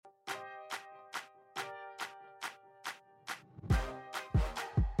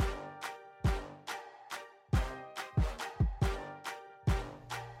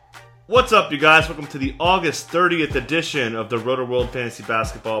What's up, you guys? Welcome to the August 30th edition of the Roto-World Fantasy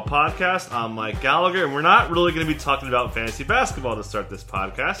Basketball Podcast. I'm Mike Gallagher, and we're not really going to be talking about fantasy basketball to start this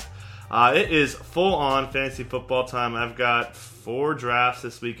podcast. It is full-on fantasy football time. I've got 4 drafts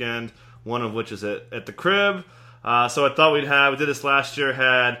this weekend, one of which is at the crib. So I thought we did this last year,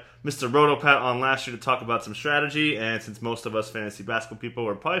 had Mr. RotoPat on last year to talk about some strategy, and since most of us fantasy basketball people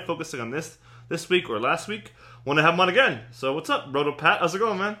are probably focusing on this week or last week, want to have him on again. So what's up, RotoPat? How's it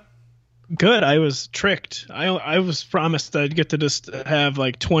going, man? Good. I was tricked. I was promised I'd get to just have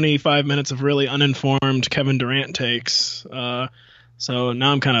like 25 minutes of really uninformed Kevin Durant takes. So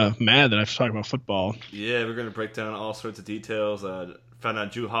now I'm kind of mad that I have to talk about football. Yeah, we're going to break down all sorts of details. Found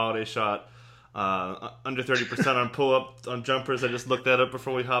out Jrue Holiday shot under 30% on pull-up on jumpers. I just looked that up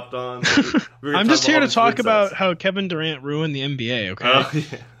before we hopped on. So I'm just here to talk about how Kevin Durant ruined the NBA, okay? Oh,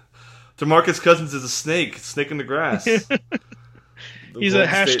 yeah. DeMarcus Cousins is a snake in the grass. He's a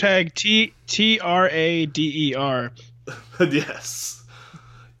hashtag TRADER. Yes.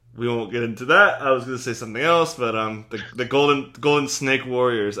 We won't get into that. I was going to say something else, but the Golden Snake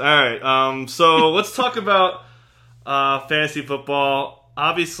Warriors. All right. So let's talk about fantasy football.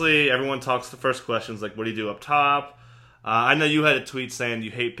 Obviously, everyone talks. The first questions like, what do you do up top? I know you had a tweet saying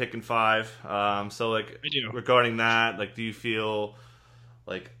you hate picking 5. So like, I do. Regarding that, like, do you feel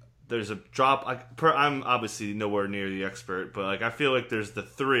like there's a drop? I'm obviously nowhere near the expert, but like I feel like there's the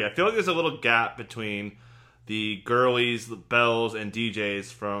 3. I feel like there's a little gap between the Gurleys, the Bells, and DJs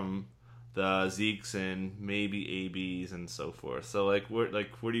from the Zekes and maybe ABs and so forth. So like, where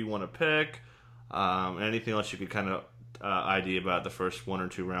do you want to pick? Anything else you could kind of idea about the first 1 or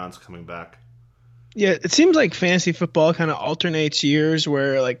 2 rounds coming back? Yeah, it seems like fantasy football kind of alternates years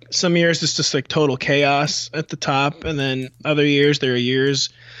where like some years it's just like total chaos at the top, and then other years there are years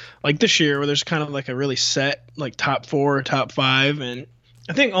like this year where there's kind of like a really set like top 4 or top 5, and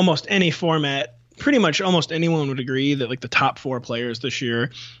I think almost any format, pretty much almost anyone would agree that like the top 4 players this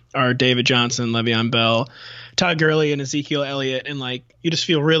year are David Johnson, Le'Veon Bell, Todd Gurley, and Ezekiel Elliott, and like you just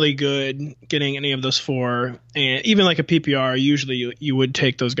feel really good getting any of those 4, and even like a PPR, usually you would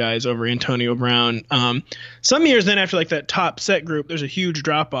take those guys over Antonio Brown. Some years then after like that top set group, there's a huge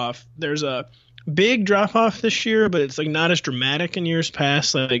drop off. There's a big drop off this year, but it's like not as dramatic in years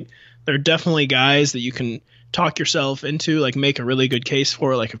past. Like there are definitely guys that you can talk yourself into, like make a really good case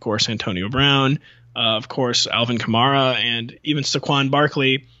for, like of course Antonio Brown, of course Alvin Kamara, and even Saquon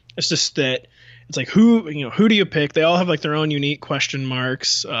Barkley. It's just that it's like who do you pick? They all have like their own unique question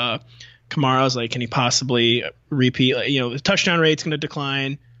marks. Kamara's like, can he possibly repeat? The touchdown rate's going to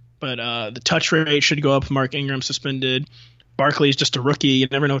decline, but the touch rate should go up. Mark Ingram suspended. Barkley's just a rookie. You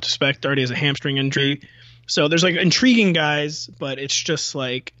never know what to expect. Already has a hamstring injury. So there's like intriguing guys, but it's just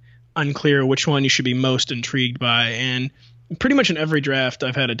like unclear which one you should be most intrigued by. And pretty much in every draft,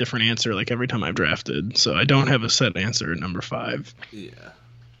 I've had a different answer like every time I've drafted. So I don't have a set answer at number 5. Yeah.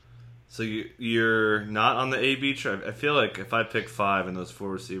 So you're not on the AB track. I feel like if I pick 5 and those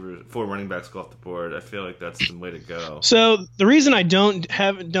 4 running backs go off the board, I feel like that's the way to go. So the reason I don't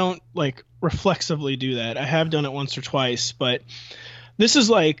like reflexively do that, I have done it once or twice, but this is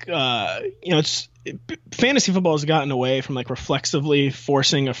like it's fantasy football has gotten away from like reflexively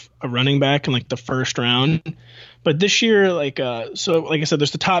forcing a running back in like the first round. But this year, like so like I said,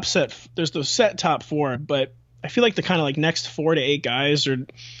 there's the set top 4, but I feel like the kind of like next 4 to 8 guys are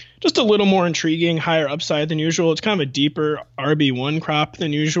just a little more intriguing, higher upside than usual. It's kind of a deeper RB1 crop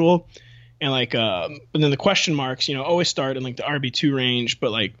than usual. And like but then the question marks, always start in like the RB2 range,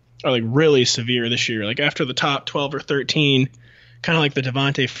 but like are like really severe this year. Like after the top 12 or 13, kind of like the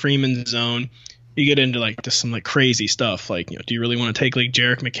Devontae Freeman zone, you get into like just some like crazy stuff. Like, do you really want to take like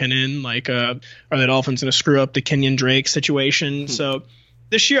Jerick McKinnon? Like are the Dolphins going to screw up the Kenyon Drake situation? So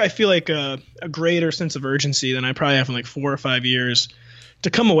this year I feel like a greater sense of urgency than I probably have in like 4 or 5 years to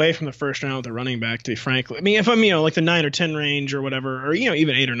come away from the first round with a running back, to be frank. I mean, if I'm, like the 9 or 10 range or whatever, or,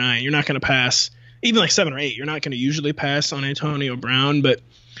 even 8 or 9, you're not going to pass. Even like 7 or 8, you're not going to usually pass on Antonio Brown. But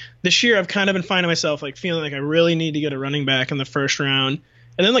this year I've kind of been finding myself like feeling like I really need to get a running back in the first round.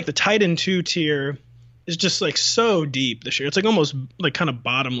 And then like the tight end 2 tier is just like so deep this year. It's like almost like kind of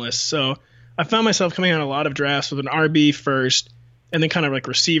bottomless. So I found myself coming on a lot of drafts with an RB first, and then kind of like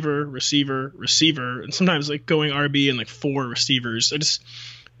receiver, and sometimes like going RB and like 4 receivers. It's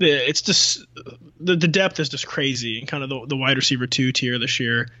just the depth is just crazy, and kind of the wide receiver 2 tier this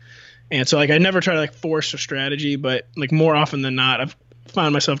year. And so like I never try to like force a strategy, but like more often than not, I've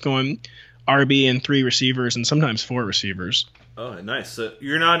found myself going RB and 3 receivers and sometimes 4 receivers. Oh, nice. So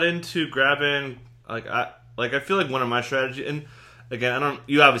you're not into grabbing I feel like one of my strategies, and again,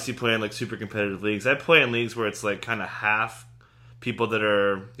 you obviously play in like super competitive leagues. I play in leagues where it's like kind of half people that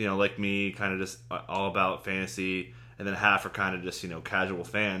are, like me, kind of just all about fantasy, and then half are kind of just, casual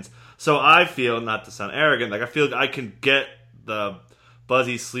fans. So I feel, not to sound arrogant, like I feel like I can get the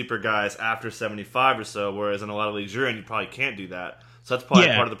buzzy sleeper guys after 75 or so, whereas in a lot of leagues you're in, you probably can't do that. So that's probably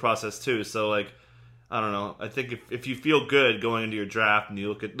part of the process too. So like, I don't know. I think if you feel good going into your draft and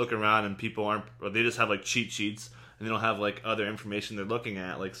you look around and people aren't, or they just have like cheat sheets and they don't have like other information they're looking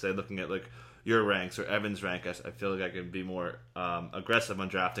at, like say looking at like your ranks or Evan's rank, I feel like I can be more aggressive on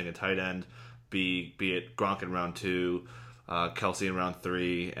drafting a tight end, be it Gronk in round 2, Kelsey in round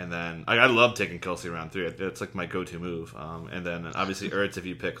 3, and then I love taking Kelsey in round 3. It's like my go-to move. And then obviously Ertz if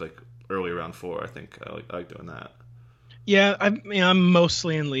you pick like early round 4. I think I like doing that. Yeah, I'm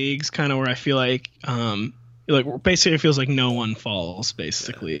mostly in leagues kind of where I feel like basically it feels like no one falls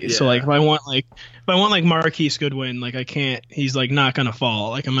basically. Yeah. So like if I want like Marquise Goodwin, like I can't, he's like not gonna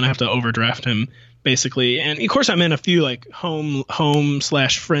fall. Like I'm gonna have to overdraft him basically. And of course I'm in a few like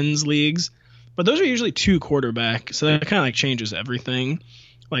home/friends leagues, but those are usually 2 quarterback, so that kind of like changes everything.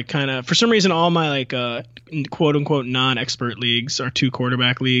 Like kind of for some reason all my like quote unquote non-expert leagues are 2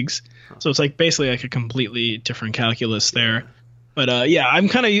 quarterback leagues. So it's like basically like a completely different calculus there. But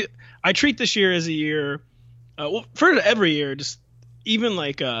I treat this year as a year, for every year, just even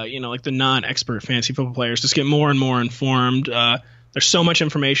like like the non-expert fantasy football players just get more and more informed. There's so much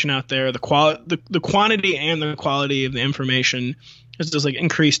information out there. The quantity and the quality of the information has just like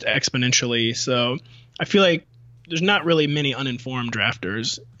increased exponentially. So I feel like there's not really many uninformed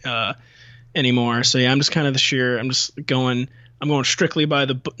drafters anymore. So yeah, I'm just kind of this year. I'm going strictly by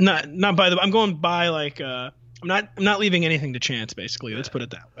I'm going by like I'm not leaving anything to chance basically. Let's put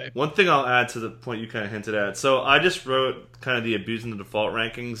it that way. One thing I'll add to the point you kind of hinted at. So I just wrote kind of the abusing the default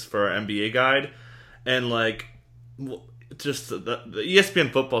rankings for our NBA guide, and like just the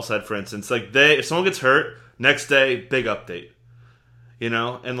ESPN football side, for instance, like if someone gets hurt, next day big update.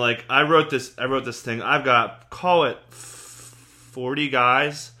 And like I wrote this thing. I've got, call it 40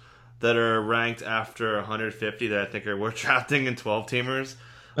 guys that are ranked after 150 that I think are worth drafting in 12 teamers.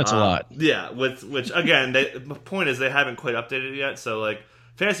 That's a lot. Yeah, which again, the point is they haven't quite updated it yet. So like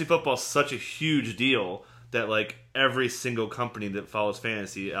fantasy football is such a huge deal that like every single company that follows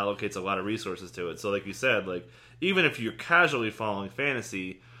fantasy allocates a lot of resources to it. So like you said, like even if you're casually following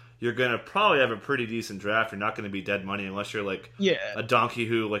fantasy, you're going to probably have a pretty decent draft. You're not going to be dead money unless you're like a donkey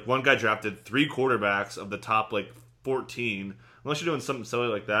who, like one guy drafted 3 quarterbacks of the top like 14. Unless you're doing something silly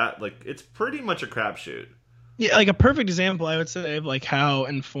like that, like it's pretty much a crapshoot. Yeah, like a perfect example I would say of like how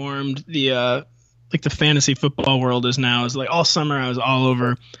informed the fantasy football world is now is like all summer I was all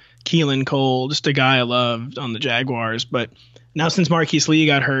over Keelan Cole, just a guy I loved on the Jaguars. But now since Marquise Lee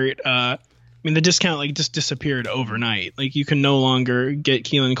got hurt, the discount like just disappeared overnight. Like you can no longer get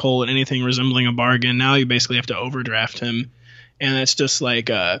Keelan Cole at anything resembling a bargain. Now you basically have to overdraft him, and it's just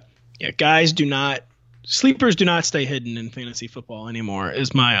like sleepers do not stay hidden in fantasy football anymore.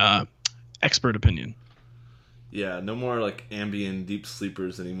 Is my expert opinion. Yeah, no more like ambient deep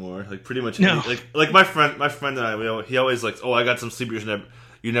sleepers anymore. Like pretty much, no. Like my friend and I, he always like, I got some sleepers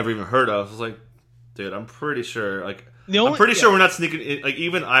you never even heard of. I was like, dude, I'm pretty sure like. I'm pretty sure we're not sneaking in, like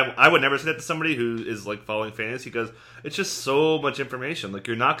even I would never say that to somebody who is like following fantasy because it's just so much information. Like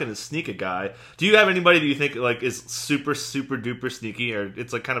you're not going to sneak a guy. Do you have anybody that you think like is super super duper sneaky, or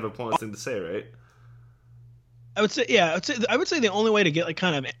it's like kind of a pointless thing to say, right? I would say the only way to get like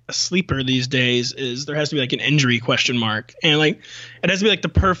kind of a sleeper these days is there has to be like an injury question mark, and like it has to be like the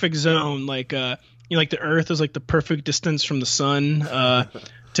perfect zone, like like the Earth is like the perfect distance from the sun.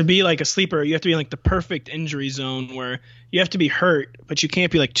 To be like a sleeper, you have to be in like the perfect injury zone where you have to be hurt, but you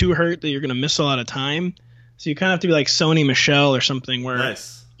can't be like too hurt that you're going to miss a lot of time. So you kind of have to be like Sony Michel or something where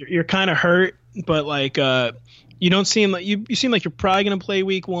you're kind of hurt, but like you don't seem like you seem like you're probably going to play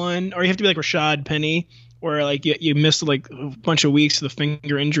week 1, or you have to be like Rashad Penny where like you missed like a bunch of weeks of the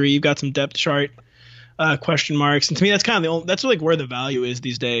finger injury. You've got some depth chart question marks, and to me that's kind of that's like where the value is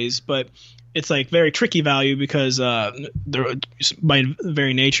these days. But it's like very tricky value because by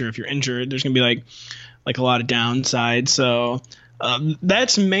very nature, if you're injured, there's gonna be like a lot of downside. So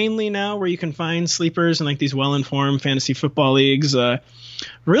that's mainly now where you can find sleepers in like these well-informed fantasy football leagues.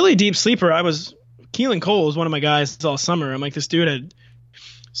 Really deep sleeper. Keelan Cole was one of my guys all summer. I'm like, this dude had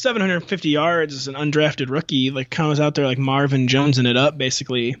 750 yards as an undrafted rookie, like kind of was out there like Marvin Jonesing it up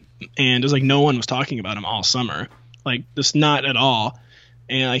basically, and it was like no one was talking about him all summer, like just not at all.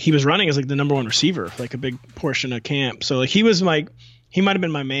 And like he was running as like the number 1 receiver for like a big portion of camp. So like he might have been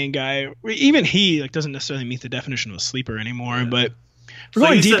my main guy. Even he like doesn't necessarily meet the definition of a sleeper anymore. Yeah. But we're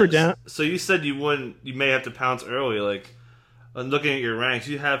going deeper down. So you said you may have to pounce early. Like looking at your ranks,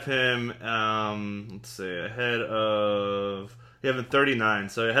 you have him let's say ahead of You have him 39.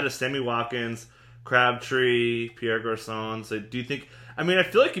 So ahead of Sammy Watkins, Crabtree, Pierre Garçon. So do you think? I mean, I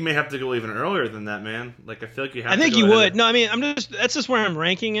feel like you may have to go even earlier than that, man. Like I feel like you have. I think to go you ahead would. No, I mean, that's just where I'm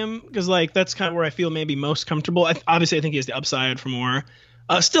ranking him because like that's kind of where I feel maybe most comfortable. Obviously, I think he has the upside for more.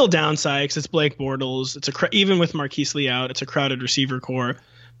 Still downside because it's Blake Bortles. It's even with Marquise Lee out, it's a crowded receiver core.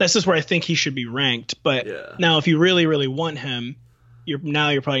 That's just where I think he should be ranked. But now, if you really, really want him, you're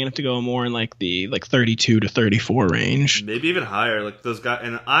probably gonna have to go more in like the 32 to 34 range, maybe even higher. Like those guys,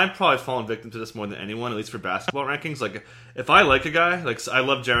 and I'm probably fallen victim to this more than anyone, at least for basketball rankings. Like if I like a guy, like I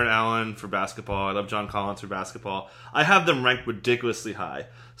love Jaron Allen for basketball, I love John Collins for basketball. I have them ranked ridiculously high.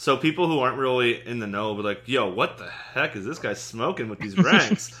 So people who aren't really in the know will be like, yo, what the heck is this guy smoking with these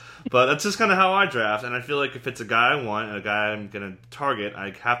ranks? But that's just kind of how I draft. And I feel like if it's a guy I want and a guy I'm going to target,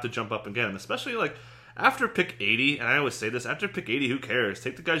 I have to jump up and get him. Especially like after pick 80, and I always say this, after pick 80, who cares?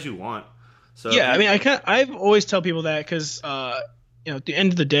 Take the guys you want. So yeah, I mean, I've always tell people that because, at the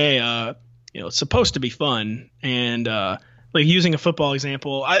end of the day, it's supposed to be fun. And like using a football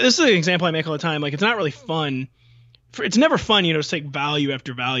example, this is an example I make all the time. Like it's not really fun. It's never fun, to take value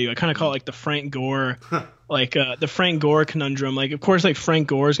after value. I kind of call it like the Frank Gore, the Frank Gore conundrum. Like, of course, like Frank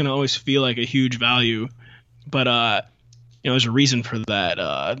Gore is going to always feel like a huge value, but there's a reason for that.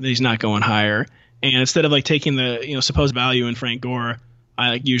 That he's not going higher. And instead of like taking the supposed value in Frank Gore, I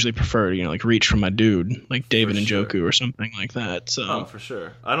like usually prefer like reach from my dude like David Njoku or something like that. So for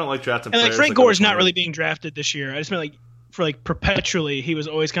sure, I don't like drafting. And like Frank Gore is not really being drafted this year. I just meant like for like perpetually, he was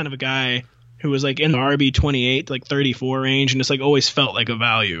always kind of a guy who was like in the RB 28, like 34 range, and just like always felt like a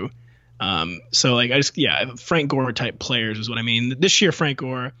value. So like Frank Gore type players is what I mean. This year, Frank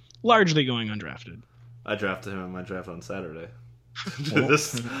Gore largely going undrafted. I drafted him in my draft on Saturday. Not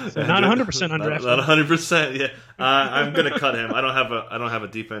 100% undrafted. Not 100%. Yeah, I'm gonna cut him. I don't have a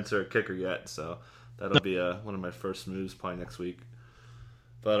defense or a kicker yet, so that'll be one of my first moves probably next week.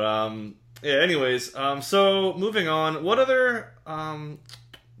 But anyways, so moving on. What other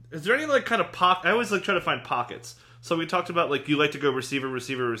is there any like kind of I always like try to find pockets. So we talked about like you like to go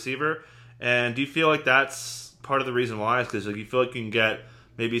receiver, and do you feel like that's part of the reason why? Is because like you feel like you can get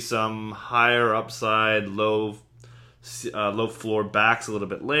maybe some higher upside, low floor backs a little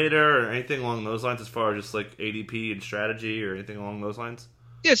bit later, or anything along those lines as far as just like ADP and strategy or anything along those lines?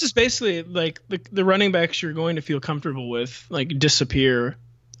 Yeah, it's just basically like the running backs you're going to feel comfortable with like disappear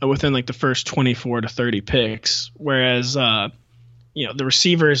within like the first 24 to 30 picks, whereas the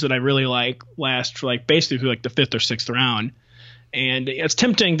receivers that I really like last for like basically like the 5th or 6th round. And it's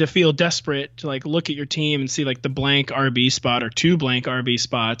tempting to feel desperate to like look at your team and see like the blank RB spot or 2 blank RB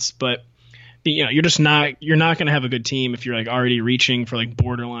spots, but you're not going to have a good team if you're like already reaching for like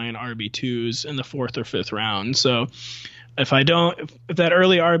borderline RB2s in the 4th or 5th round. So if that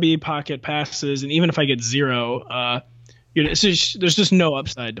early RB pocket passes, and even if I get 0, there's just no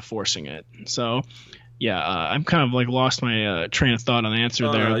upside to forcing it. So yeah, I'm kind of like lost my train of thought on the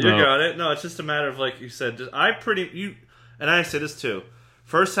answer there. No, you got it. No, it's just a matter of like you said. And I say this too.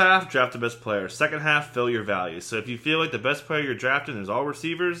 First half, draft the best player. Second half, fill your value. So if you feel like the best player you're drafting is all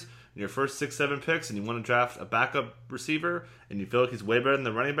receivers in your first 6, 7 picks, and you want to draft a backup receiver, and you feel like he's way better than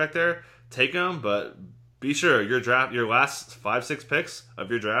the running back there, take him. But be sure your last 5, 6 picks of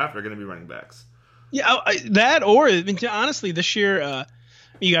your draft are going to be running backs. Yeah, honestly, this year.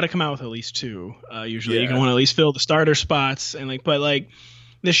 You got to come out with at least 2. Usually, you want to at least fill the starter spots, and but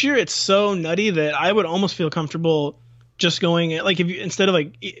this year it's so nutty that I would almost feel comfortable just going like if you instead of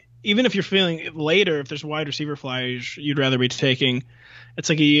like even if you're feeling later if there's wide receiver flyers you'd rather be taking. It's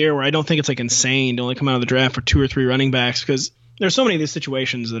like a year where I don't think it's like insane to only come out of the draft for 2 or 3 running backs because there's so many of these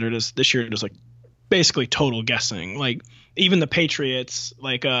situations that are just this year just like basically total guessing. Like even the Patriots,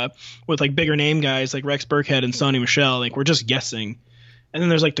 like with like bigger name guys like Rex Burkhead and Sonny Michel, like we're just guessing. And then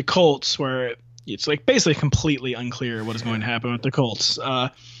there's like the Colts where it's like basically completely unclear what is going to happen with the Colts.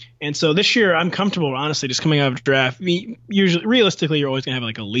 And so this year I'm comfortable, honestly, just coming out of the draft. Usually, realistically, you're always going to have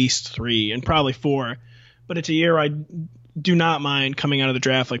like at least 3 and probably 4. But it's a year I do not mind coming out of the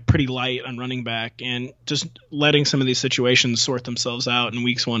draft like pretty light on running back and just letting some of these situations sort themselves out in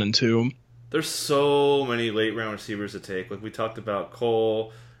weeks 1 and 2. There's so many late round receivers to take. Like we talked about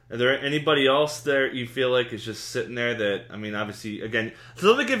Cole. Are there anybody else there you feel like is just sitting there that I mean, obviously, again. So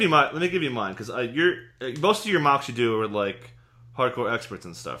let me give you mine because most of your mocks you do are like hardcore experts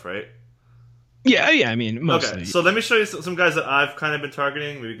and stuff, right? Yeah. I mean, mostly. Okay, so let me show you some guys that I've kind of been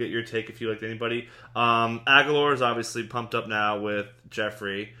targeting. Maybe get your take if you liked anybody. Aguilar is obviously pumped up now with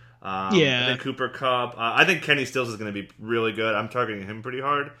Jeffrey. Yeah. I think Cooper Kupp. I think Kenny Stills is going to be really good. I'm targeting him pretty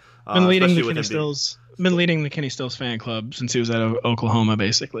hard. Been leading especially the with Kenny him being- Stills. Been leading the Kenny Stills fan club since he was at Oklahoma,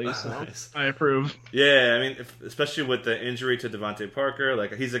 basically. So Nice. I approve. Yeah, I mean, especially with the injury to Devontae Parker,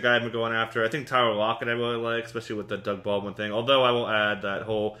 like he's a guy I've been going after. I think Tyler Lockett I really like, especially with the Doug Baldwin thing. Although I will add that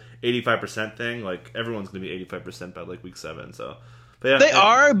whole 85% thing. Like everyone's going to be 85% by like week 7. So, but yeah, They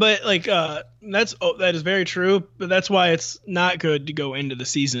are, but like that is very true. But that's why it's not good to go into the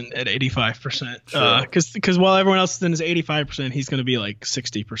season at 85%. Because while everyone else is 85%, he's going to be like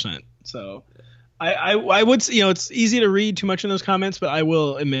 60%. So. I would, it's easy to read too much in those comments, but I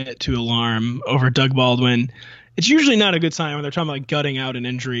will admit to alarm over Doug Baldwin. It's usually not a good sign when they're talking about like gutting out an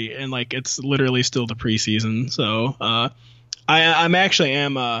injury and like it's literally still the preseason. So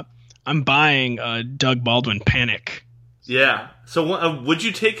I'm buying Doug Baldwin panic. Yeah. So would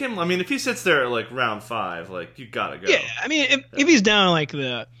you take him? I mean, if he sits there at like round 5, like you gotta go. Yeah. I mean, if he's down like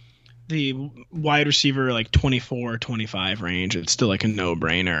the wide receiver like 24, 25 range, it's still like a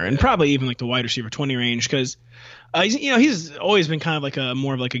no-brainer, and probably even like the wide receiver 20 range because he's always been kind of like a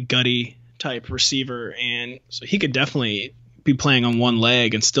more of like a gutty type receiver, and so he could definitely be playing on one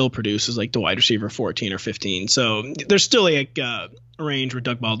leg and still produce as like the wide receiver 14 or 15. So there's still like a range where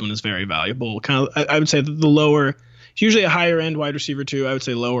Doug Baldwin is very valuable. Kind of, I would say the lower, it's usually a higher end wide receiver 2. I would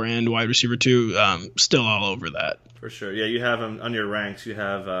say lower end wide receiver 2, still all over that. For sure. Yeah, you have him on your ranks. You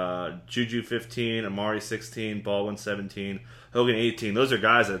have Juju 15, Amari 16, Baldwin 17, Hogan 18. Those are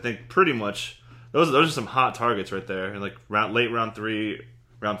guys that I think pretty much those are some hot targets right there. And like late round 3,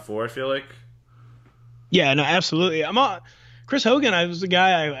 round 4, I feel like. Yeah, no, absolutely. Chris Hogan. I was the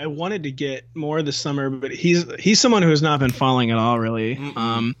guy I wanted to get more this summer, but he's someone who has not been falling at all really.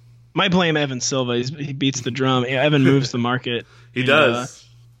 Might blame Evan Silva. He beats the drum. Yeah, Evan moves the market. He does.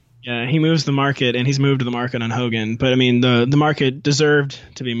 Yeah, he moves the market, and he's moved the market on Hogan. But I mean, the market deserved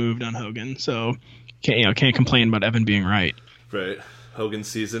to be moved on Hogan, so can't complain about Evan being right. Right, Hogan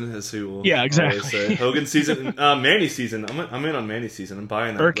season is who. Will exactly. Say. Hogan season, Manny season. I'm in on Manny season. I'm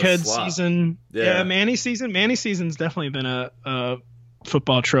buying that. Burkhead season. Yeah, Manny season. Manny season's definitely been a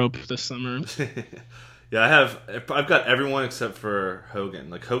football trope this summer. Yeah, I've got everyone except for Hogan.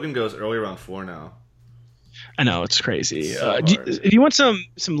 Like Hogan goes early round 4 now. I know, it's crazy. So do you want some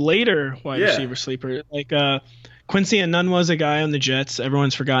later wide receiver sleeper? Like Quincy Enunwa's a guy on the Jets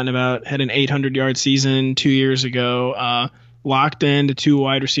everyone's forgotten about. Had an 800-yard season 2 years ago. Locked into 2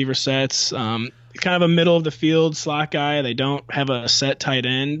 wide receiver sets. Kind of a middle of the field slot guy. They don't have a set tight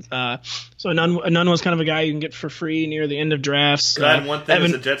end. So Enunwa's kind of a guy you can get for free near the end of drafts. Can I add one thing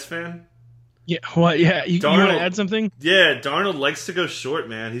as a Jets fan? Yeah, what? Yeah, you want to add something? Yeah, Darnold likes to go short,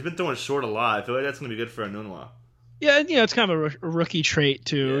 man. He's been throwing short a lot. I feel like that's going to be good for Enunwa. Yeah, it's kind of a rookie trait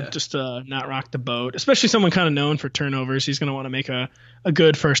to just not rock the boat, especially someone kind of known for turnovers. He's going to want to make a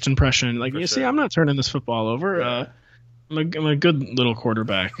good first impression. Like, see, I'm not turning this football over. Yeah. I'm a good little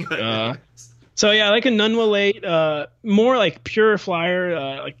quarterback. So, yeah, like a Enunwa late, more like pure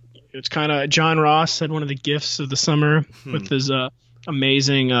flyer. Like it's kind of John Ross had one of the gifts of the summer with his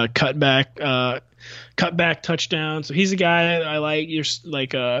amazing cutback touchdown. So he's a guy I like. You're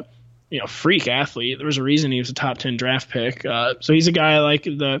like a freak athlete. There was a reason he was a top 10 draft pick. So he's a guy I like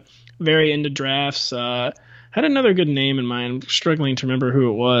at the very end of drafts. Had another good name in mind. I'm struggling to remember who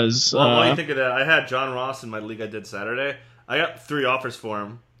it was. Well, while you think of that, I had John Ross in my league I did Saturday. I got 3 offers for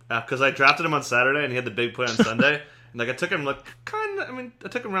him because I drafted him on Saturday and he had the big play on Sunday. And like I took him I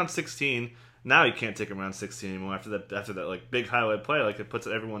took him around 16. Now you can't take him around 16 anymore after that like big highlight play. Like it puts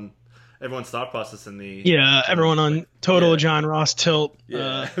everyone's thought process in the everyone on total John Ross tilt.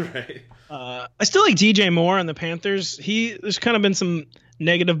 Right. I still like DJ Moore on the Panthers. There's kind of been some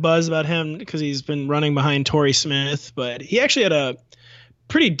negative buzz about him because he's been running behind Torrey Smith, but he actually had a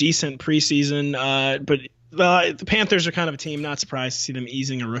pretty decent preseason. But the Panthers are kind of a team, not surprised to see them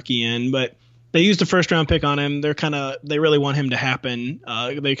easing a rookie in, but they used a first-round pick on him. They really want him to happen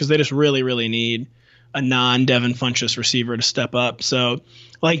because they just really, really need a non-Devin Funchess receiver to step up. So,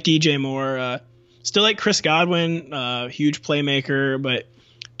 like DJ Moore, still like Chris Godwin, huge playmaker, but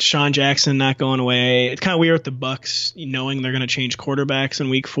Deshaun Jackson not going away. It's kind of weird with the Bucks knowing they're going to change quarterbacks in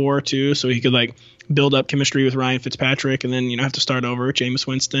week 4 too, so he could like build up chemistry with Ryan Fitzpatrick and then have to start over with Jameis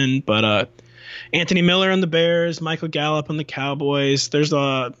Winston. But Anthony Miller on the Bears, Michael Gallup on the Cowboys. There's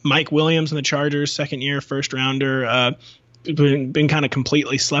Mike Williams on the Chargers, second year, first rounder. Been kind of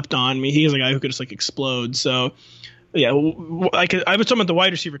completely slept on. He's a guy who could just like explode. So yeah, I was talking about the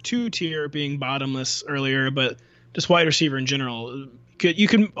wide receiver 2 tier being bottomless earlier, but just wide receiver in general you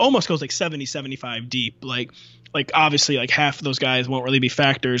can almost go like 70, 75 deep. Like obviously like half of those guys won't really be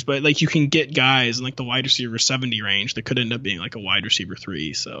factors, but like you can get guys in like the wide receiver 70 range that could end up being like a wide receiver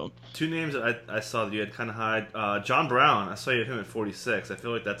 3. So two names that I saw that you had kind of high. John Brown, I saw you had him at 46. I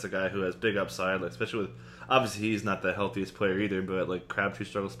feel like that's a guy who has big upside, like especially with, obviously he's not the healthiest player either, but like Crabtree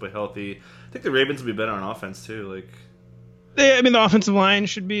struggles to play healthy. I think the Ravens will be better on offense too. Like, I mean the offensive line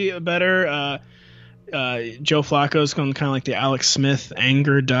should be better. Joe Flacco's going kind of like the Alex Smith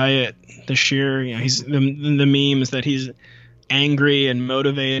anger diet this year. You know, he's the meme is that he's angry and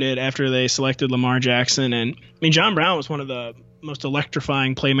motivated after they selected Lamar Jackson. And I mean, John Brown was one of the most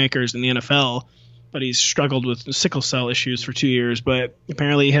electrifying playmakers in the NFL, but he's struggled with sickle cell issues for 2 years. But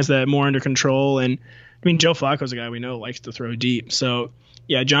apparently he has that more under control. And I mean, Joe Flacco's a guy we know likes to throw deep. So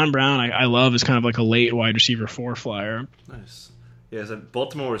yeah, John Brown I love as kind of like a late wide receiver 4 flyer. Nice. Yeah, so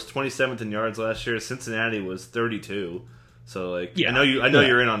Baltimore was 27th in yards last year. Cincinnati was 32. So like, yeah, I know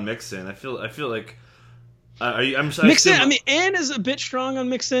you're in on Mixon. I feel like Mixon. I mean, Ann is a bit strong on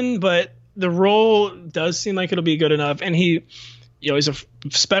Mixon, but the role does seem like it'll be good enough. And he, you know, he's a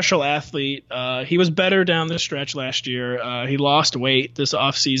special athlete. He was better down the stretch last year. He lost weight this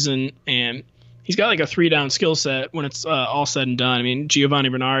offseason, and he's got like a 3-down skill set when it's all said and done. I mean, Giovanni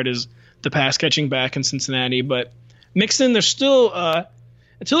Bernard is the pass catching back in Cincinnati, but Mixon, there's still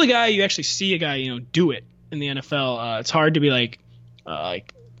until a guy you actually see a guy, you know, do it in the NFL. It's hard to be like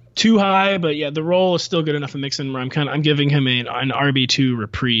too high, but yeah, the role is still good enough in Mixon where I'm giving him an RB2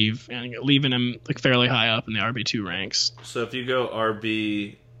 reprieve and leaving him like fairly high up in the RB2 ranks. So if you go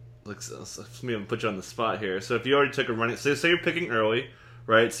RB, like, let me put you on the spot here. So if you already took a running, say you're picking early,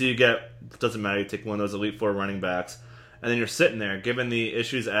 right? So you get, doesn't matter, you take one of those elite 4 running backs, and then you're sitting there, given the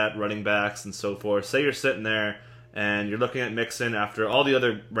issues at running backs and so forth. Say you're sitting there and you're looking at Mixon after all the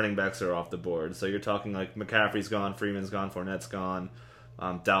other running backs are off the board. So you're talking like McCaffrey's gone, Freeman's gone, Fournette's gone,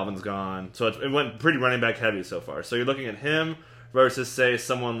 Dalvin's gone. So it went pretty running back heavy so far. So you're looking at him versus, say,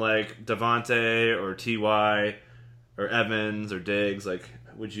 someone like Devontae or T.Y. or Evans or Diggs. Like,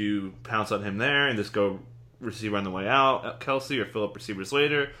 would you pounce on him there and just go receiver on the way out, Kelsey, or fill up receivers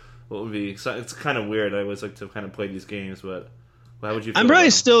later? What would be? It's kind of weird. I always like to kind of play these games, but how would you feel? I'm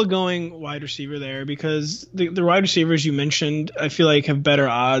probably still going wide receiver there because the wide receivers you mentioned, I feel like have better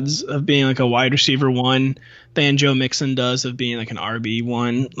odds of being like a wide receiver 1 than Joe Mixon does of being like an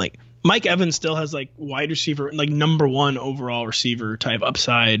RB1. Like Mike Evans still has like wide receiver, like number 1 overall receiver type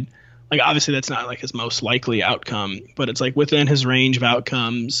upside. Like obviously that's not like his most likely outcome, but it's like within his range of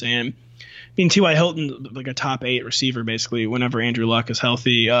outcomes. And I mean, T.Y. Hilton, like a top 8 receiver basically whenever Andrew Luck is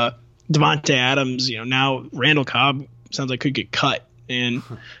healthy. Devontae Adams, you know, now Randall Cobb sounds like could get cut, and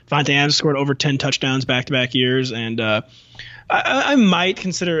Devontae Adams scored over 10 touchdowns back-to-back years, and I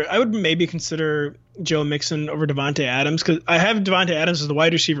would maybe consider Joe Mixon over Devontae Adams because I have Devontae Adams as the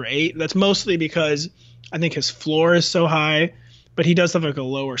wide receiver 8. That's mostly because I think his floor is so high, but he does have like a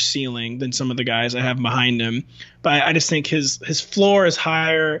lower ceiling than some of the guys I have behind him. But I just think his floor is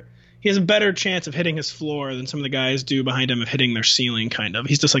higher. He has a better chance of hitting his floor than some of the guys do behind him of hitting their ceiling, kind of.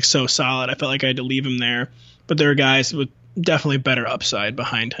 He's just like so solid. I felt like I had to leave him there. But there are guys with definitely better upside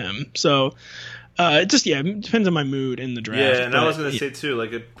behind him. So it depends on my mood in the draft. Yeah, and I was going to say too,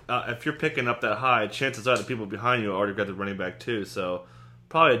 like if you're picking up that high, chances are the people behind you already got the running back too. So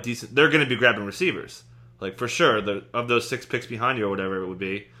probably a decent. They're going to be grabbing receivers, like for sure. Of those 6 picks behind you or whatever it would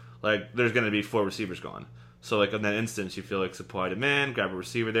be, like there's going to be 4 receivers gone. So like in that instance, you feel like supply demand, grab a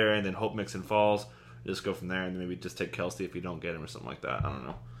receiver there, and then hope Mixon falls. Just go from there, and then maybe just take Kelsey if you don't get him or something like that. I don't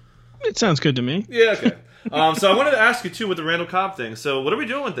know. It sounds good to me. Yeah, okay. So I wanted to ask you too with the Randall Cobb thing. So what are we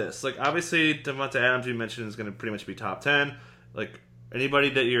doing with this? Like obviously Devontae Adams you mentioned is going to pretty much be top 10. Like anybody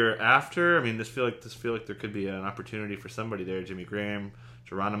that you're after? I mean, just feel like there could be an opportunity for somebody there. Jimmy Graham,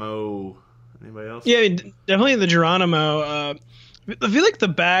 Geronimo, anybody else? Yeah, definitely the Geronimo. I feel like the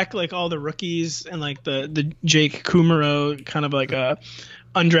back, like all the rookies and like the Jake Kumaro, kind of like a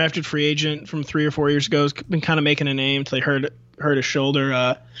undrafted free agent from 3 or 4 years ago, has been kind of making a name until they hurt his shoulder.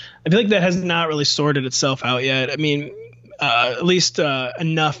 I feel like that has not really sorted itself out yet. I mean, at least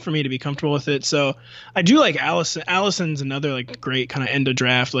enough for me to be comfortable with it. So I do like Allison. Allison's another like great kind of end of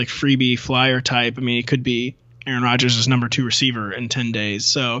draft, like freebie flyer type. I mean, it could be Aaron Rodgers' number 2 receiver in 10 days.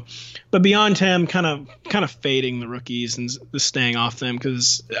 So, but beyond him, kind of fading the rookies and staying off them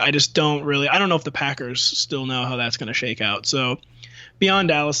because I don't know if the Packers still know how that's going to shake out. So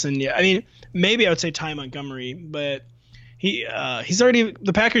beyond Allison, yeah, I mean, maybe I would say Ty Montgomery, but he's already,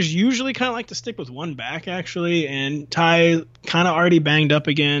 the Packers usually kind of like to stick with one back actually, and Ty kind of already banged up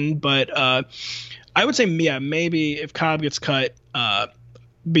again, but I would say, yeah, maybe if Cobb gets cut,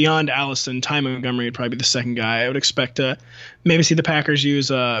 beyond Allison, Ty Montgomery would probably be the second guy. I would expect to maybe see the Packers use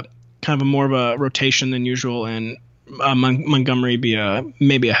kind of a more of a rotation than usual, and Montgomery be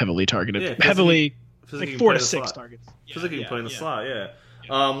maybe a heavily targeted, like 4 to 6 targets. Feels like he can play in the slot. Yeah.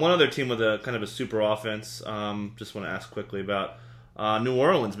 One other team with a kind of a super offense. Just want to ask quickly about New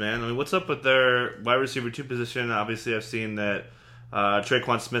Orleans, man. I mean, what's up with their wide receiver 2 position? Obviously, I've seen that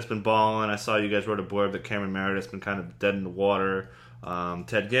Traquan Smith's been balling. I saw you guys wrote a blurb that Cameron Meredith's been kind of dead in the water.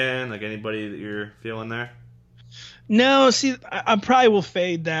 Ted Ginn, like anybody that you're feeling there? No, see, I probably will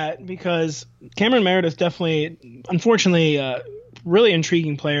fade that because Cameron Meredith definitely, unfortunately, really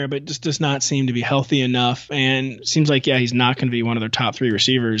intriguing player, but just does not seem to be healthy enough. And seems like, he's not going to be one of their top 3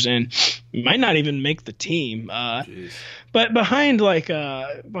 receivers and might not even make the team. But behind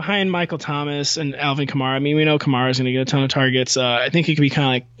Michael Thomas and Alvin Kamara, I mean, we know Kamara's going to get a ton of targets. I think he could be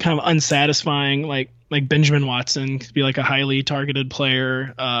kind of unsatisfying, like Benjamin Watson could be like a highly targeted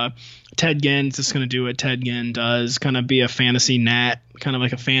player. Ted Ginn's just going to do what Ted Ginn does, kind of be a fantasy gnat, kind of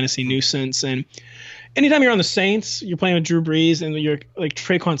like a fantasy nuisance. And anytime you're on the Saints, you're playing with Drew Brees, and you're like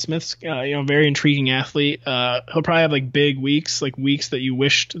Traquan Smith's, very intriguing athlete. He'll probably have like big weeks, like weeks that you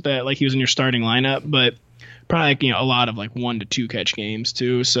wished that like he was in your starting lineup, but probably like, a lot of like 1 to 2 catch games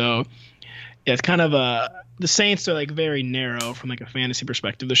too. So yeah, it's kind of the Saints are like very narrow from like a fantasy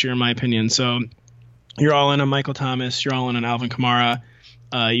perspective this year, in my opinion. So you're all in on Michael Thomas, you're all in on Alvin Kamara.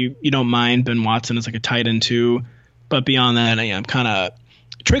 You don't mind Ben Watson as like a tight end too, but beyond that, I'm kind of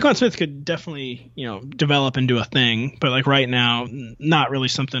Traquan Smith could definitely develop into a thing, but like right now, not really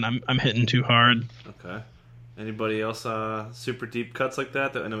something I'm hitting too hard. Okay. Anybody else super deep cuts like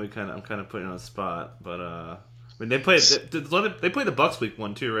that? I know I'm kind of putting on the spot, but I mean they played the Bucks week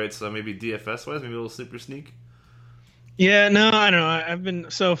 1 too, right? So maybe DFS wise, maybe a little super sneak. Yeah, no, I don't know. I've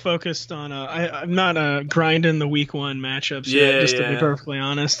been so focused on I'm not grinding the week 1 matchups yet, to be perfectly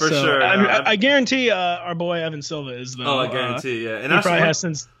honest. For sure. I guarantee our boy Evan Silva is though. Oh, I guarantee. Yeah, and he probably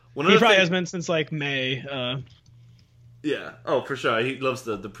has been since like May. Yeah. Oh, for sure. He loves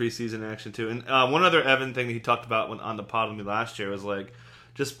the preseason action too. And one other Evan thing that he talked about on the pod with me last year was like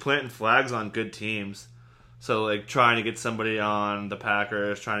just planting flags on good teams. So like trying to get somebody on the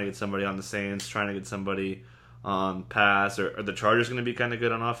Packers, trying to get somebody on the Saints, trying to get somebody on pass, or the Chargers going to be kind of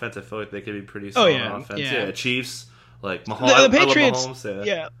good on offense. I feel like they could be pretty solid on offense. Yeah, Chiefs, like Mahomes. The Patriots, I love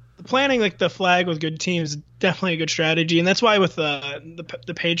Mahomes, planting like the flag with good teams is definitely a good strategy, and that's why with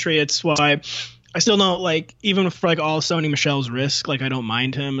the Patriots, why I still don't like, even for like all Sony Michel's risk, like I don't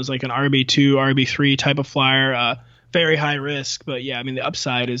mind him as like an RB2, RB3 type of flyer. Very high risk, but yeah, I mean the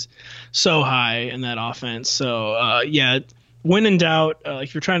upside is so high in that offense. So when in doubt,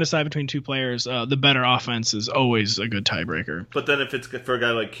 if you're trying to decide between 2 players, the better offense is always a good tiebreaker. But then if it's for a guy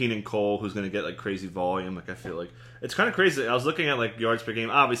like Keenan Cole, who's going to get like crazy volume, like I feel like it's kind of crazy. I was looking at like yards per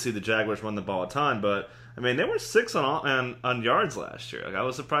game. Obviously, the Jaguars run the ball a ton, but I mean they were 6 on yards last year. Like I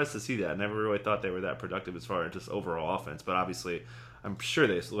was surprised to see that. I never really thought they were that productive as far as just overall offense. But obviously, I'm sure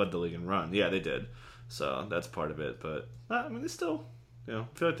they led the league in run. Yeah, they did. So that's part of it. But I mean, they still, feel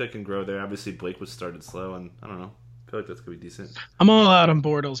like they can grow there. Obviously, Blake was started slow, and I don't know. I feel like that's going to be decent. I'm all out on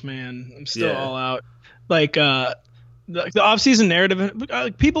Bortles, man. I'm still all out. Like, the offseason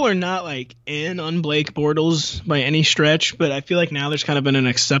narrative, people are not, like, in on Blake Bortles by any stretch, but I feel like now there's kind of been an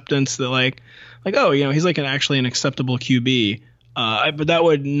acceptance that, like he's, like, actually an acceptable QB. But that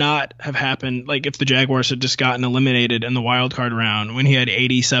would not have happened, like, if the Jaguars had just gotten eliminated in the wild card round when he had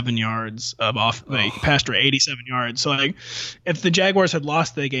 87 yards he passed for 87 yards. So, like, if the Jaguars had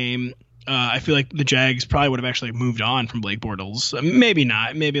lost the game, I feel like the Jags probably would have actually moved on from Blake Bortles. Maybe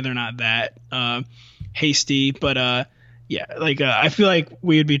not. Maybe they're not that hasty. But, I feel like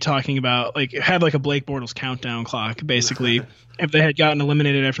we would be talking about, like, have, like, a Blake Bortles countdown clock, basically, if they had gotten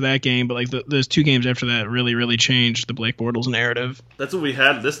eliminated after that game. But, like, those 2 games after that really, really changed the Blake Bortles narrative. That's what we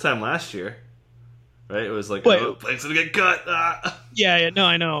had this time last year. Right? It was like, Blake's going to get cut. Yeah, no,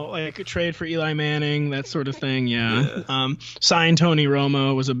 I know. Like a trade for Eli Manning, that sort of thing, sign Tony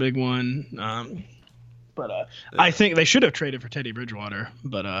Romo was a big one. I think they should have traded for Teddy Bridgewater.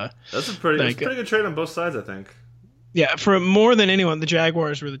 But that's a pretty good trade on both sides, I think. Yeah, for more than anyone, the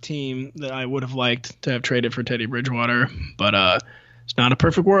Jaguars were the team that I would have liked to have traded for Teddy Bridgewater. But it's not a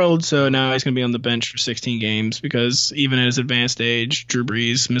perfect world, so now he's going to be on the bench for 16 games because even at his advanced age, Drew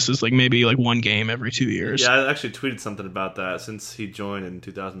Brees misses maybe 1 game every 2 years. Yeah, I actually tweeted something about that since he joined in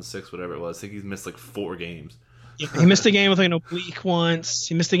 2006, whatever it was. I think he's missed 4 games. Yeah, he missed a game with an oblique once.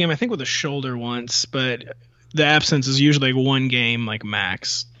 He missed a game, I think, with a shoulder once, but the absence is usually 1 game,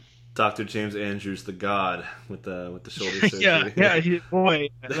 max. Dr. James Andrews, the God with the shoulder surgery. Boy,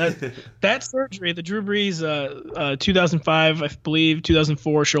 that surgery, the Drew Brees 2005, I believe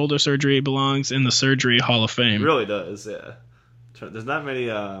 2004 shoulder surgery belongs in the Surgery Hall of Fame. It really does, yeah. There's not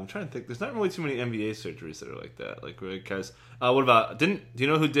many. I'm trying to think. There's not really too many NBA surgeries that are like that. Like, guys, what about? Do you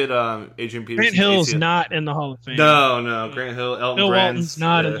know who did Adrian Peterson? Grant Hill's not in the Hall of Fame. No. Grant Hill, Elton Bill Brand's Walton's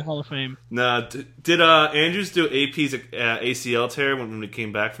not in the Hall of Fame. No. Did Andrews do AP's ACL tear when he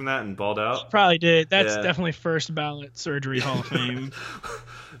came back from that and balled out? He probably did. That's definitely first ballot Surgery Hall of Fame.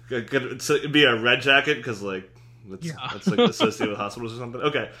 Good. So it'd be a red jacket because that's like associated with hospitals or something.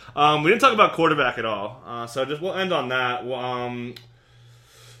 Okay. We didn't talk about quarterback at all. So we'll end on that.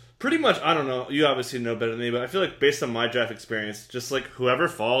 Pretty much, I don't know. You obviously know better than me, but I feel like based on my draft experience, just like whoever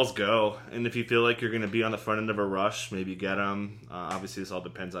falls, go. And if you feel like you're going to be on the front end of a rush, maybe get them. Obviously, this all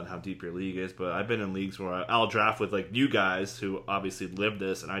depends on how deep your league is, but I've been in leagues where I'll draft with like you guys who obviously live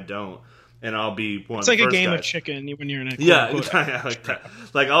this, and I don't. And I'll be one. It's like of the a game guys. of chicken when you're in a like that.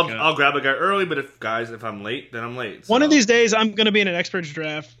 Like I'll grab a guy early, but if I'm late, then I'm late. So. One of these days, I'm going to be in an experts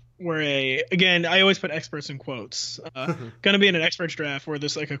draft where I always put experts in quotes. Going to be in an experts draft where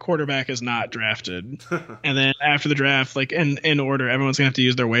there's like a quarterback is not drafted, and then after the draft, like in order, everyone's going to have to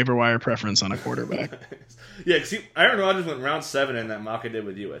use their waiver wire preference on a quarterback. Yeah, because Aaron Rodgers went round 7 in that mock I did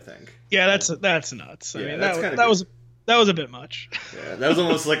with you, I think. Yeah, that's nuts. Yeah, I mean, that was a bit much. Yeah, that was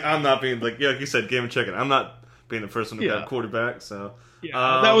almost like I'm not being like you said, game of chicken. I'm not being the first one to grab quarterback. So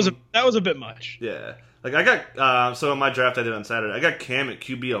that was a bit much. Yeah, like I got so in my draft I did on Saturday, I got Cam at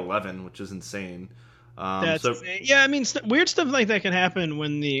QB 11, which is insane. Insane. Yeah, I mean, weird stuff like that can happen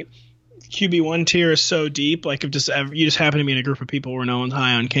when the QB1 tier is so deep. Like if you just happen to be in a group of people where no one's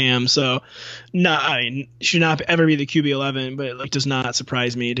high on Cam, so should not ever be the QB 11. But it does not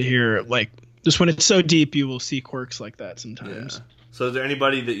surprise me to hear just when it's so deep, you will see quirks like that sometimes. Yeah. So is there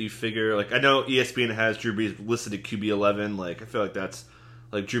anybody that you figure, I know ESPN has Drew Brees listed at QB 11. I feel like that's,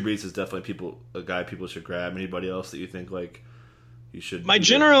 Drew Brees is definitely a guy people should grab. Anybody else that you think, you should? My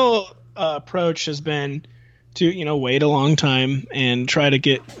general approach has been to, wait a long time and try to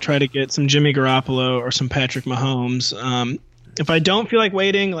get some Jimmy Garoppolo or some Patrick Mahomes. If I don't feel like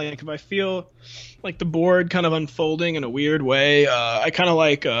waiting, if I feel like the board kind of unfolding in a weird way, I kind of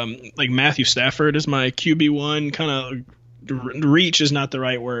like Matthew Stafford is my QB1. Kind of reach is not the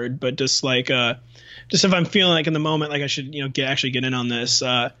right word, but just if I'm feeling like in the moment I should actually get in on this.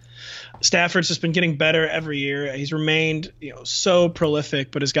 Stafford's just been getting better every year. He's remained so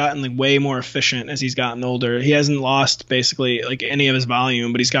prolific, but has gotten way more efficient as he's gotten older. He hasn't lost basically any of his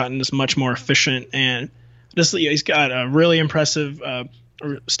volume, but he's gotten just much more efficient, and just he's got a really impressive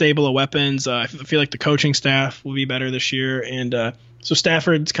stable of weapons. I feel like the coaching staff will be better this year, and so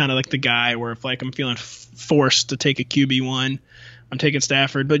Stafford's kind of the guy where if I'm feeling forced to take a QB1, I'm taking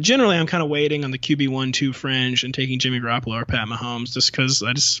Stafford. But generally, I'm kind of waiting on the QB1-2 fringe and taking Jimmy Garoppolo or Pat Mahomes just because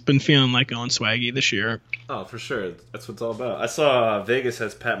I just been feeling like going swaggy this year. Oh, for sure. That's what it's all about. I saw Vegas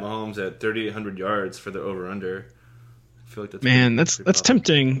has Pat Mahomes at 3,800 yards for the over-under. I feel like that's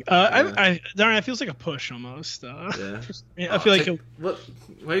tempting. Darn, it feels like a push almost. Yeah. I feel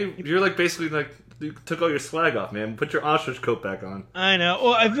you're basically you took all your swag off, man. Put your ostrich coat back on. I know.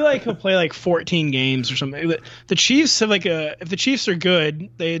 Well, I feel like he'll play 14 games or something. The Chiefs have if the Chiefs are good,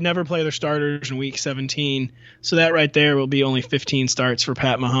 they never play their starters in week 17. So that right there will be only 15 starts for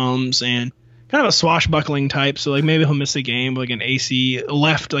Pat Mahomes and kind of a swashbuckling type. So maybe he'll miss a game with an AC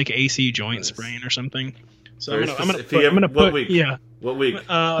joint sprain or something. So I'm gonna put what week? Yeah. What week?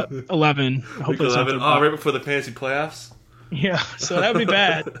 11. Week 11. Right before the fantasy playoffs. Yeah. So that would be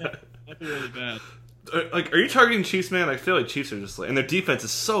bad. That'd be really bad. Are you targeting Chiefs, man? I feel like Chiefs are just and their defense is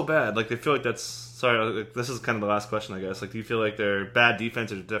so bad. They feel like that's. Sorry, this is kind of the last question, I guess. Do you feel like their bad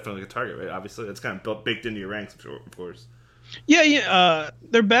defense is definitely a target, right? Obviously, that's kind of baked into your ranks, of course. Yeah.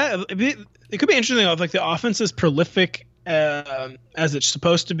 They're bad. It could be interesting if the offense is prolific as it's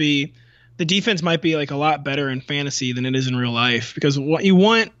supposed to be. The defense might be a lot better in fantasy than it is in real life, because what you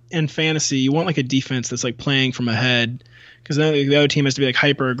want in fantasy, you want a defense that's playing from ahead, because then the other team has to be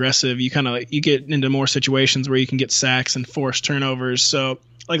hyper aggressive. You kind of you get into more situations where you can get sacks and force turnovers. So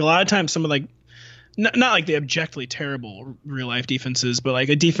a lot of times some of not the objectively terrible real life defenses, but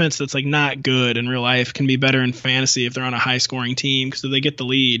a defense that's not good in real life can be better in fantasy if they're on a high scoring team, because if they get the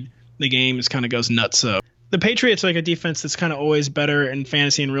lead, the game just kind of goes nuts. So the Patriots are a defense that's kind of always better in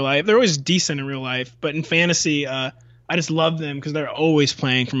fantasy and real life. They're always decent in real life, but in fantasy, I just love them because they're always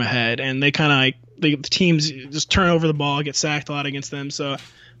playing from ahead, and they kind of the teams just turn over the ball, get sacked a lot against them. So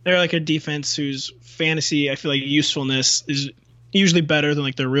they're a defense whose fantasy, I feel usefulness is usually better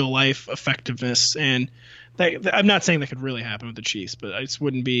than their real life effectiveness, and I'm not saying that could really happen with the Chiefs, but it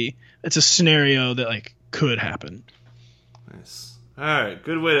wouldn't be. It's a scenario that like could happen. Nice. All right,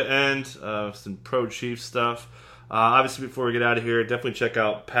 good way to end some pro Chiefs stuff. Obviously, before we get out of here, definitely check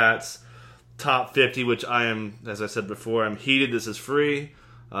out Pat's Top 50, which I am, as I said before, I'm heated. This is free.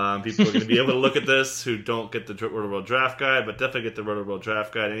 People are going to be able to look at this who don't get the Roto World Draft Guide, but definitely get the Roto World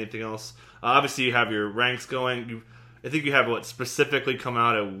Draft Guide. Anything else? Obviously, you have your ranks going. I think you have what specifically come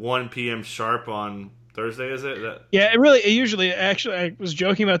out at 1 p.m. sharp on Thursday, is it? Yeah, it usually, actually, I was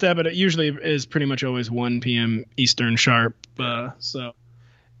joking about that, but it usually is pretty much always 1 p.m. Eastern sharp. So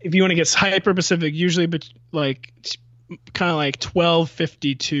if you want to get hyper specific, usually like kind of like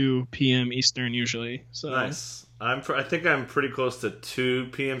 12:52 p.m. Eastern usually. So nice. I think I'm pretty close to 2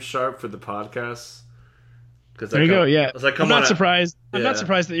 p.m. sharp for the podcast. There you go. Yeah, I'm not surprised. Yeah. I'm not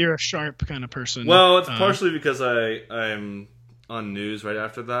surprised that you're a sharp kind of person. Well, it's partially because I'm on news right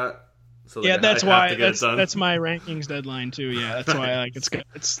after that. So yeah, that's why. That's my rankings deadline too. Yeah, that's why like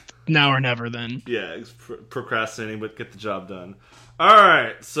it's now or never. Then yeah, it's procrastinating, but get the job done. All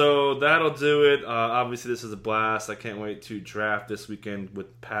right, so that'll do it. Obviously, this is a blast. I can't wait to draft this weekend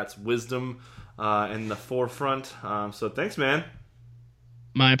with Pat's wisdom in the forefront. So thanks, man.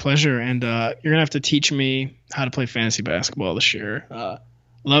 My pleasure. And you're going to have to teach me how to play fantasy basketball this year.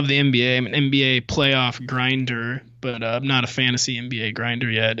 Love the NBA. I'm an NBA playoff grinder, but I'm not a fantasy NBA grinder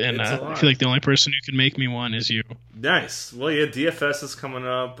yet. And I feel like the only person who can make me one is you. Nice. Well, yeah, DFS is coming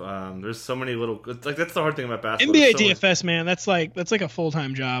up. There's so many little like that's the hard thing about basketball. NBA DFS, man, that's like a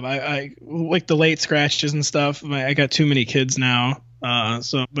full-time job. I like the late scratches and stuff. I got too many kids now.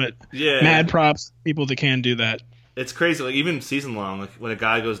 But yeah, mad props to people that can do that. It's crazy. Like even season long, like when a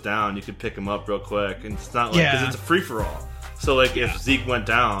guy goes down, you can pick him up real quick, and it's not like because it's a free for all. So like if Zeke went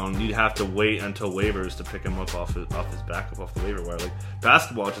down, you'd have to wait until waivers to pick him up off his backup off the waiver wire. Like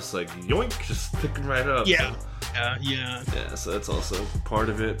basketball, just like yoink, just pick him right up. Yeah. So, yeah. So that's also part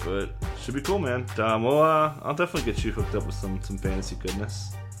of it, but should be cool, man. Well, I'll definitely get you hooked up with some fantasy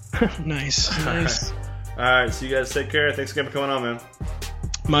goodness. Nice. All right. So you guys take care. Thanks again for coming on, man.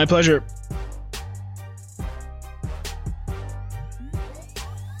 My pleasure.